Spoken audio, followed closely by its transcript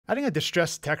Adding a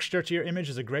distressed texture to your image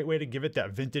is a great way to give it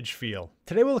that vintage feel.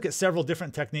 Today we'll look at several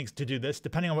different techniques to do this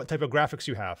depending on what type of graphics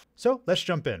you have. So let's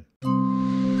jump in.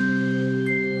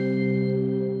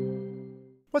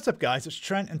 What's up guys, it's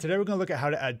Trent, and today we're going to look at how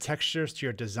to add textures to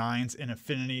your designs in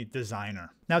Affinity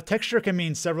Designer. Now texture can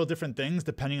mean several different things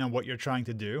depending on what you're trying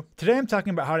to do. Today I'm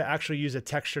talking about how to actually use a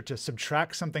texture to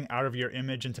subtract something out of your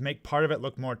image and to make part of it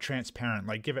look more transparent,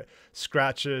 like give it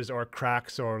scratches or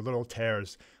cracks or little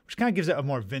tears, which kind of gives it a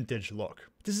more vintage look.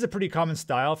 This is a pretty common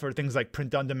style for things like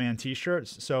print-on-demand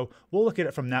t-shirts, so we'll look at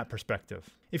it from that perspective.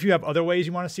 If you have other ways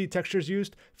you want to see textures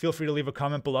used, feel free to leave a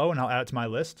comment below and I'll add it to my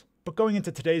list. But going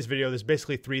into today's video, there's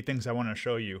basically three things I want to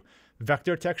show you: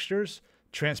 vector textures,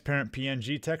 transparent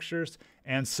PNG textures,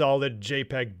 and solid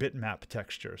JPEG bitmap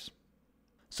textures.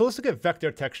 So let's look at vector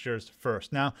textures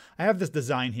first. Now, I have this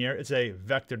design here. It's a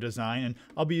vector design, and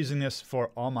I'll be using this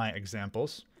for all my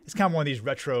examples. It's kind of one of these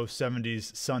retro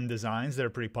 70s sun designs that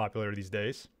are pretty popular these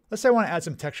days. Let's say I want to add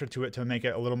some texture to it to make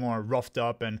it a little more roughed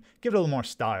up and give it a little more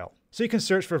style. So you can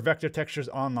search for vector textures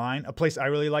online. A place I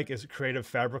really like is Creative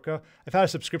Fabrica. I've had a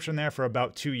subscription there for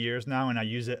about 2 years now, and I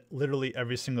use it literally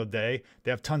every single day.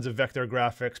 They have tons of vector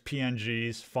graphics,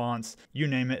 PNGs, fonts, you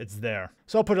name it, it's there.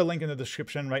 So I'll put a link in the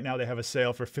description. Right now they have a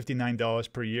sale for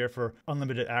 $59 per year for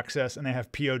unlimited access, and they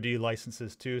have POD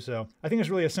licenses too. So I think it's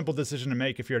really a simple decision to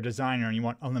make if you're a designer and you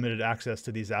want unlimited access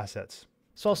to these assets.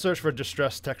 So I'll search for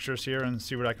distressed textures here and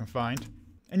see what I can find.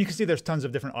 And you can see there's tons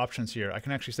of different options here. I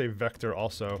can actually say vector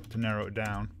also to narrow it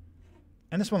down.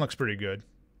 And this one looks pretty good.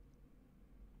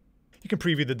 You can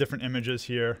preview the different images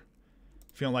here.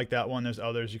 If you don't like that one, there's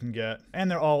others you can get. And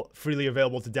they're all freely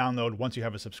available to download once you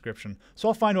have a subscription. So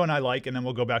I'll find one I like and then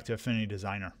we'll go back to Affinity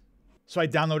Designer. So I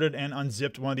downloaded and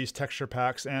unzipped one of these texture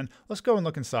packs, and let's go and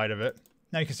look inside of it.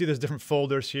 Now you can see there's different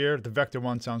folders here. The vector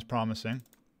one sounds promising.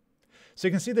 So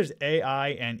you can see there's AI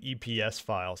and EPS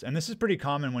files, and this is pretty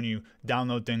common when you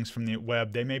download things from the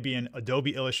web. They may be in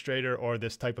Adobe Illustrator or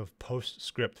this type of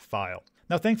PostScript file.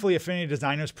 Now thankfully Affinity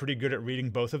Designer is pretty good at reading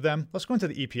both of them. Let's go into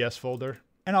the EPS folder,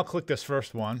 and I'll click this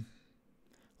first one.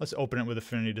 Let's open it with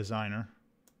Affinity Designer.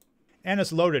 And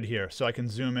it's loaded here, so I can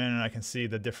zoom in and I can see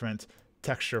the different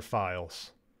texture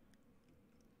files.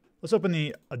 Let's open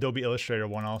the Adobe Illustrator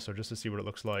one also just to see what it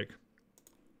looks like.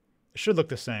 It should look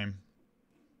the same.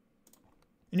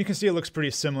 And you can see it looks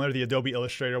pretty similar. The Adobe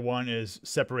Illustrator one is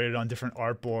separated on different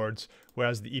artboards,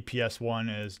 whereas the EPS one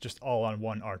is just all on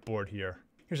one artboard here.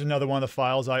 Here's another one of the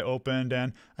files I opened,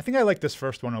 and I think I like this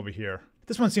first one over here.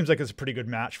 This one seems like it's a pretty good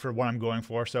match for what I'm going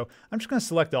for, so I'm just going to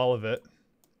select all of it.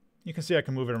 You can see I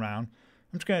can move it around.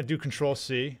 I'm just going to do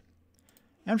Control-C, and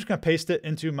I'm just going to paste it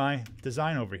into my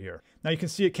design over here. Now you can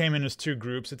see it came in as two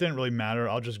groups. It didn't really matter.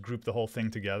 I'll just group the whole thing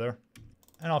together,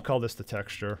 and I'll call this the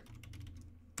texture.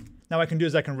 Now what I can do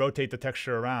is I can rotate the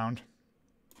texture around,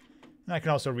 and I can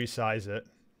also resize it.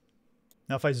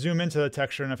 Now if I zoom into the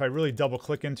texture and if I really double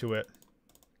click into it,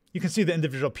 you can see the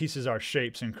individual pieces are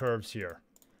shapes and curves here.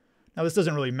 Now this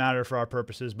doesn't really matter for our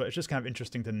purposes, but it's just kind of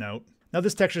interesting to note. Now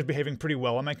this texture is behaving pretty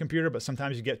well on my computer, but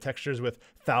sometimes you get textures with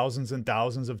thousands and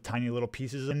thousands of tiny little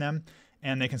pieces in them,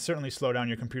 and they can certainly slow down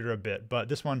your computer a bit. But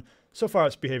this one, so far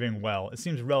it's behaving well. It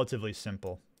seems relatively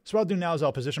simple. So what I'll do now is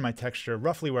I'll position my texture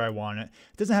roughly where I want it.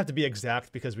 It doesn't have to be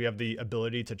exact because we have the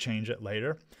ability to change it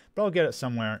later, but I'll get it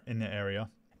somewhere in the area.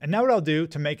 And now what I'll do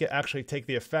to make it actually take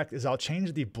the effect is I'll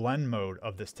change the blend mode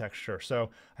of this texture.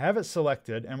 So I have it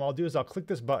selected, and what I'll do is I'll click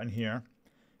this button here,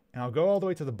 and I'll go all the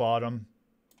way to the bottom,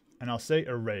 and I'll say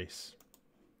erase.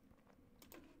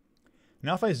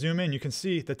 Now if I zoom in, you can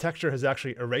see the texture has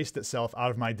actually erased itself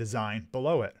out of my design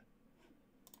below it.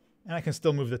 And I can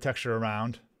still move the texture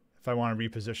around if I want to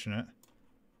reposition it.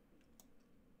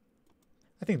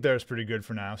 I think there's pretty good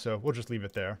for now, so we'll just leave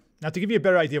it there. Now to give you a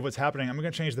better idea of what's happening, I'm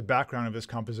going to change the background of this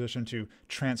composition to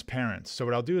transparent. So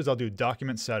what I'll do is I'll do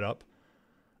Document Setup.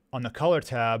 On the Color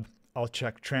tab, I'll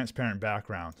check Transparent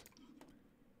Background.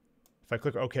 If I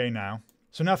click OK now.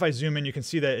 So now if I zoom in, you can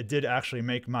see that it did actually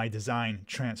make my design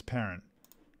transparent.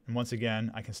 And once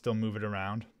again, I can still move it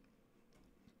around.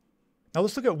 Now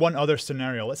let's look at one other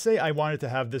scenario. Let's say I wanted to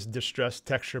have this distressed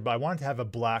texture, but I wanted to have a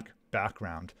black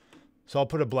background. So I'll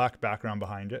put a black background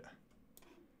behind it.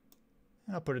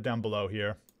 And I'll put it down below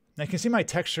here. Now you can see my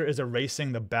texture is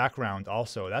erasing the background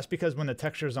also. That's because when the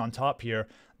texture is on top here,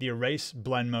 the erase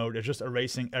blend mode is just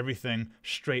erasing everything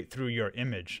straight through your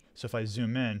image. So if I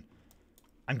zoom in,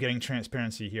 I'm getting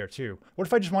transparency here too. What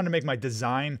if I just wanted to make my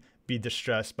design be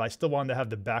distressed, but I still wanted to have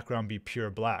the background be pure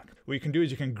black? What you can do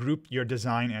is you can group your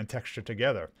design and texture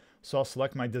together. So I'll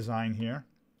select my design here.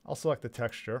 I'll select the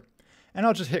texture, and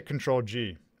I'll just hit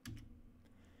Control-G.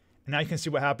 And now you can see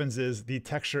what happens is the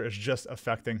texture is just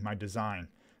affecting my design.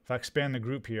 If I expand the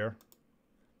group here,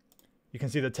 you can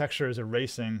see the texture is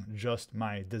erasing just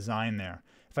my design there.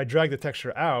 If I drag the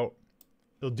texture out,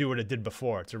 it'll do what it did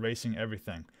before. It's erasing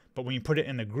everything. But when you put it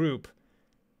in the group,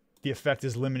 the effect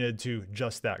is limited to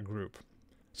just that group.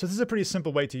 So this is a pretty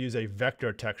simple way to use a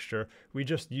vector texture. We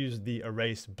just use the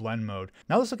erase blend mode.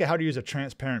 Now let's look at how to use a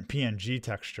transparent PNG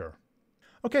texture.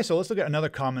 Okay, so let's look at another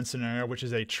common scenario, which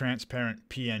is a transparent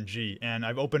PNG. And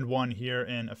I've opened one here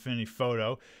in Affinity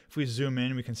Photo. If we zoom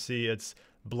in, we can see it's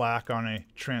black on a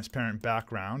transparent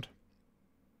background.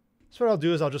 So what I'll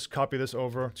do is I'll just copy this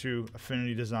over to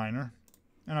Affinity Designer,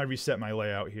 and I reset my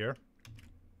layout here.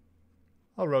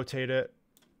 I'll rotate it,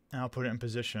 and I'll put it in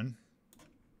position.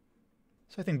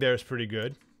 So I think there's pretty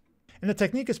good. And the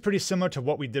technique is pretty similar to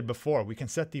what we did before. We can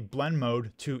set the blend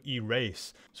mode to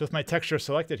erase. So with my texture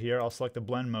selected here, I'll select the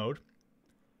blend mode.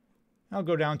 I'll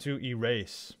go down to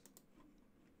erase.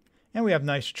 And we have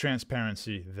nice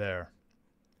transparency there.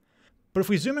 But if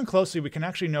we zoom in closely, we can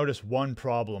actually notice one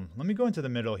problem. Let me go into the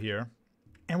middle here.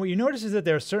 And what you notice is that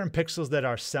there are certain pixels that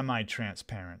are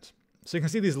semi-transparent. So you can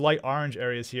see these light orange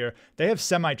areas here, they have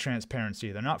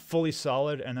semi-transparency. They're not fully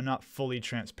solid and they're not fully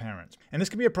transparent. And this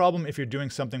can be a problem if you're doing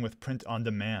something with print on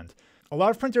demand. A lot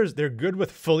of printers, they're good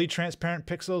with fully transparent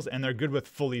pixels and they're good with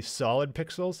fully solid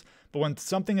pixels. But when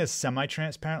something is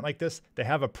semi-transparent like this, they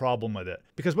have a problem with it.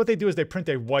 Because what they do is they print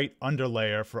a white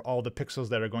underlayer for all the pixels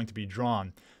that are going to be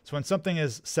drawn. So when something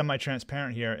is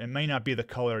semi-transparent here, it may not be the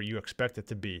color you expect it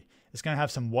to be. It's going to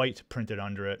have some white printed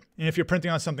under it. And if you're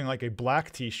printing on something like a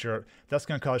black t-shirt, that's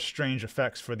going to cause strange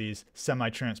effects for these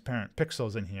semi-transparent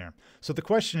pixels in here. So the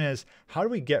question is, how do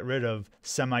we get rid of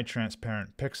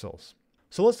semi-transparent pixels?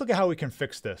 So let's look at how we can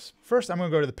fix this. First, I'm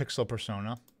going to go to the pixel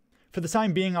persona. For the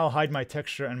time being, I'll hide my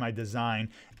texture and my design.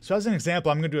 So as an example,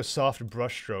 I'm going to do a soft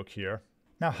brush stroke here.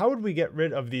 Now, how would we get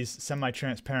rid of these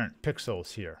semi-transparent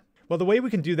pixels here? Well, the way we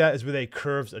can do that is with a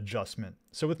curves adjustment.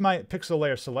 So with my pixel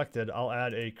layer selected, I'll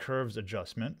add a curves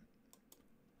adjustment.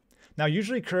 Now,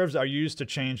 usually curves are used to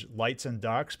change lights and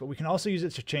darks, but we can also use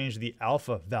it to change the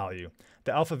alpha value.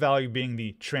 The alpha value being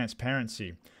the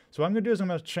transparency. So what I'm going to do is I'm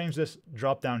going to change this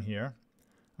drop down here.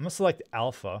 I'm going to select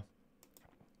alpha.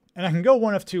 And I can go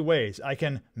one of two ways. I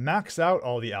can max out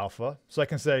all the alpha. So I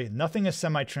can say nothing is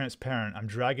semi-transparent. I'm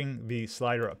dragging the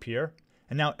slider up here.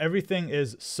 And now everything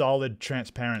is solid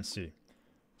transparency.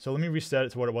 So let me reset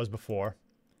it to what it was before.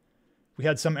 We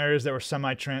had some areas that were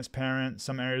semi-transparent,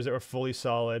 some areas that were fully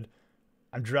solid.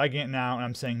 I'm dragging it now and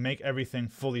I'm saying make everything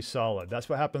fully solid. That's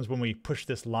what happens when we push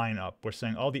this line up. We're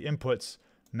saying all the inputs,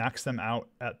 max them out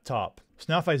at top. So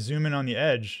now if I zoom in on the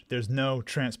edge, there's no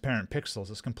transparent pixels.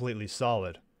 It's completely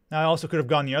solid. Now I also could have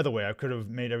gone the other way. I could have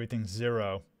made everything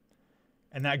 0.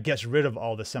 And that gets rid of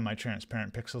all the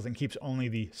semi-transparent pixels and keeps only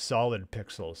the solid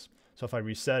pixels. So if I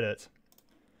reset it,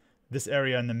 this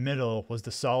area in the middle was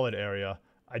the solid area.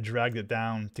 I dragged it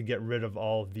down to get rid of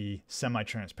all the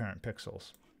semi-transparent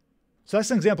pixels. So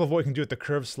that's an example of what we can do with the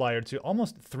curve slider to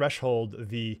almost threshold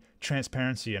the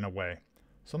transparency in a way.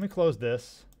 So let me close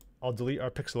this. I'll delete our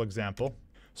pixel example.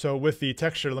 So with the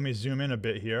texture, let me zoom in a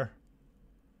bit here.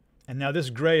 And now this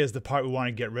gray is the part we want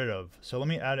to get rid of. So let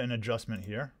me add an adjustment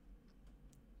here.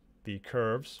 The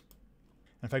curves.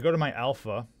 And if I go to my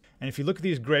alpha, and if you look at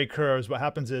these gray curves, what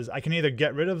happens is I can either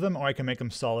get rid of them or I can make them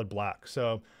solid black.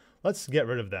 So let's get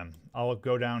rid of them. I'll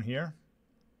go down here.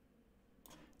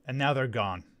 And now they're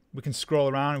gone. We can scroll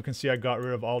around and we can see I got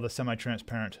rid of all the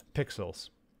semi-transparent pixels.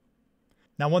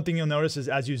 Now one thing you'll notice is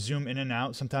as you zoom in and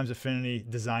out, sometimes Affinity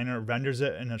Designer renders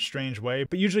it in a strange way,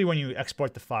 but usually when you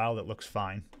export the file, it looks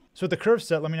fine. So with the curve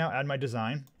set, let me now add my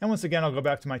design. And once again, I'll go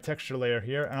back to my texture layer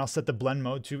here and I'll set the blend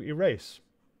mode to erase.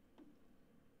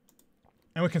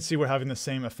 And we can see we're having the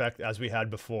same effect as we had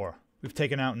before. We've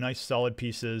taken out nice solid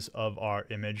pieces of our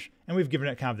image and we've given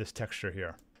it kind of this texture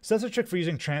here. So that's a trick for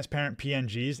using transparent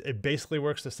PNGs. It basically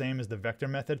works the same as the vector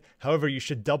method. However, you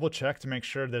should double check to make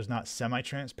sure there's not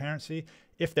semi-transparency.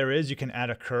 If there is, you can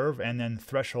add a curve and then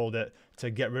threshold it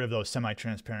to get rid of those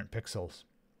semi-transparent pixels.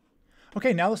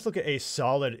 Okay, now let's look at a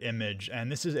solid image, and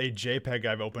this is a JPEG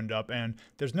I've opened up, and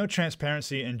there's no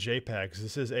transparency in JPEGs.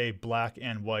 This is a black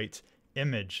and white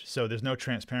image, so there's no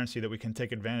transparency that we can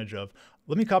take advantage of.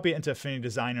 Let me copy it into Affinity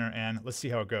Designer, and let's see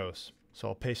how it goes. So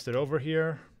I'll paste it over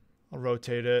here. I'll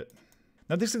rotate it.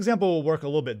 Now this example will work a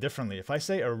little bit differently. If I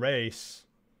say erase,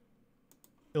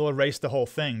 it'll erase the whole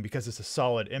thing because it's a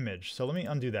solid image. So let me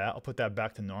undo that. I'll put that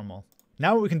back to normal.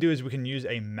 Now what we can do is we can use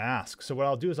a mask. So what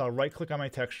I'll do is I'll right click on my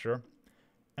texture,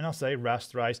 and I'll say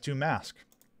rasterize to mask.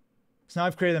 So now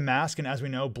I've created a mask, and as we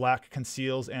know, black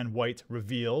conceals and white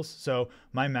reveals. So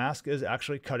my mask is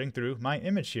actually cutting through my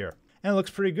image here. And it looks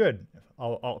pretty good.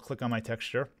 I'll click on my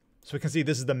texture. So we can see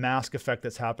this is the mask effect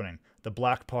that's happening. The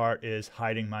black part is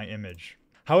hiding my image.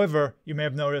 However, you may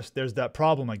have noticed there's that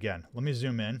problem again. Let me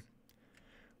zoom in.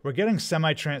 We're getting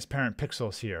semi-transparent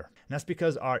pixels here. And that's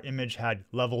because our image had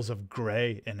levels of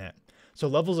gray in it. So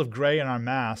levels of gray in our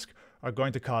mask are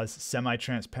going to cause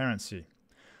semi-transparency.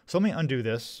 So let me undo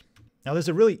this. Now there's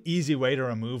a really easy way to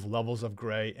remove levels of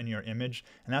gray in your image,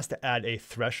 and that's to add a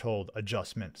threshold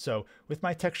adjustment. So with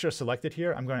my texture selected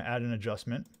here, I'm going to add an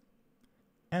adjustment,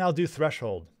 and I'll do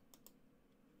threshold.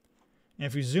 And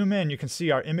if we zoom in, you can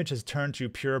see our image has turned to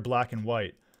pure black and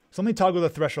white. So let me toggle the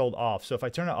threshold off. So if I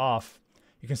turn it off,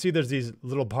 you can see there's these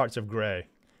little parts of gray.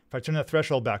 If I turn the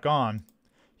threshold back on,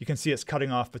 you can see it's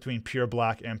cutting off between pure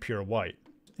black and pure white.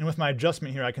 And with my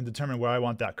adjustment here, I can determine where I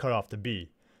want that cutoff to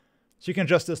be. So you can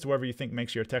adjust this to wherever you think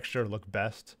makes your texture look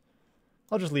best.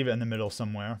 I'll just leave it in the middle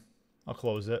somewhere. I'll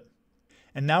close it.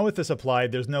 And now with this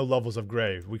applied, there's no levels of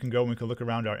gray. We can go and we can look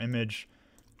around our image.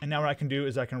 And now what I can do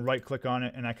is I can right click on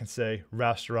it and I can say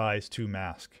rasterize to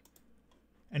mask.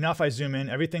 And now if I zoom in,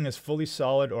 everything is fully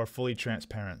solid or fully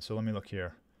transparent. So let me look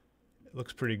here. It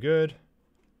looks pretty good.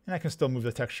 And I can still move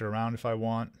the texture around if I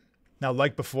want. Now,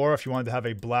 like before, if you wanted to have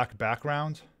a black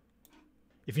background,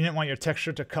 if you didn't want your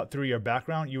texture to cut through your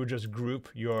background, you would just group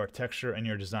your texture and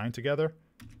your design together.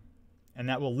 And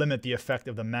that will limit the effect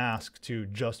of the mask to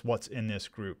just what's in this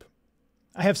group.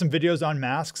 I have some videos on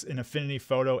masks in Affinity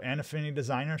Photo and Affinity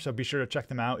Designer, so be sure to check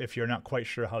them out if you're not quite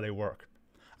sure how they work.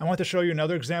 I want to show you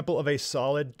another example of a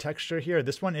solid texture here.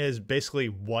 This one is basically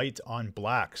white on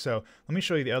black. So let me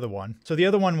show you the other one. So the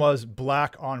other one was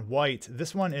black on white.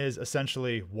 This one is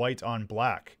essentially white on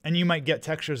black. And you might get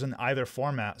textures in either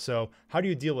format. So how do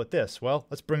you deal with this? Well,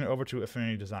 let's bring it over to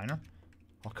Affinity Designer.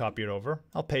 I'll copy it over.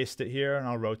 I'll paste it here and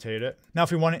I'll rotate it. Now,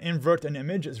 if we want to invert an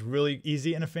image, it's really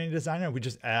easy in Affinity Designer. We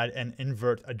just add an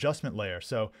invert adjustment layer.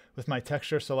 So with my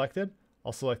texture selected,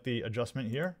 I'll select the adjustment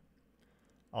here.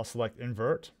 I'll select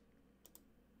invert.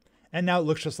 And now it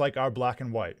looks just like our black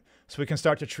and white. So we can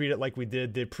start to treat it like we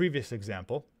did the previous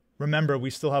example. Remember, we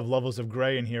still have levels of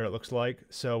gray in here, it looks like.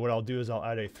 So what I'll do is I'll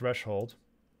add a threshold.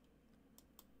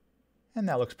 And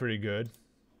that looks pretty good.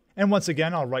 And once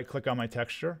again, I'll right click on my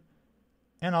texture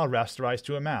and I'll rasterize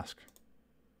to a mask.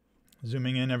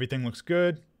 Zooming in, everything looks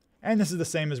good. And this is the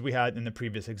same as we had in the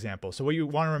previous example. So what you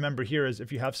want to remember here is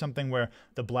if you have something where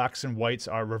the blacks and whites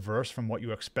are reversed from what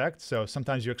you expect. So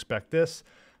sometimes you expect this,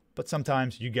 but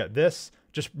sometimes you get this.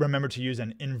 Just remember to use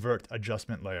an invert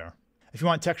adjustment layer. If you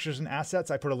want textures and assets,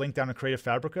 I put a link down to Creative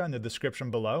Fabrica in the description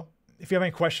below. If you have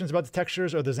any questions about the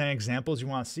textures or there's any examples you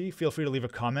want to see, feel free to leave a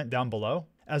comment down below.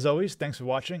 As always, thanks for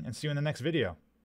watching and see you in the next video.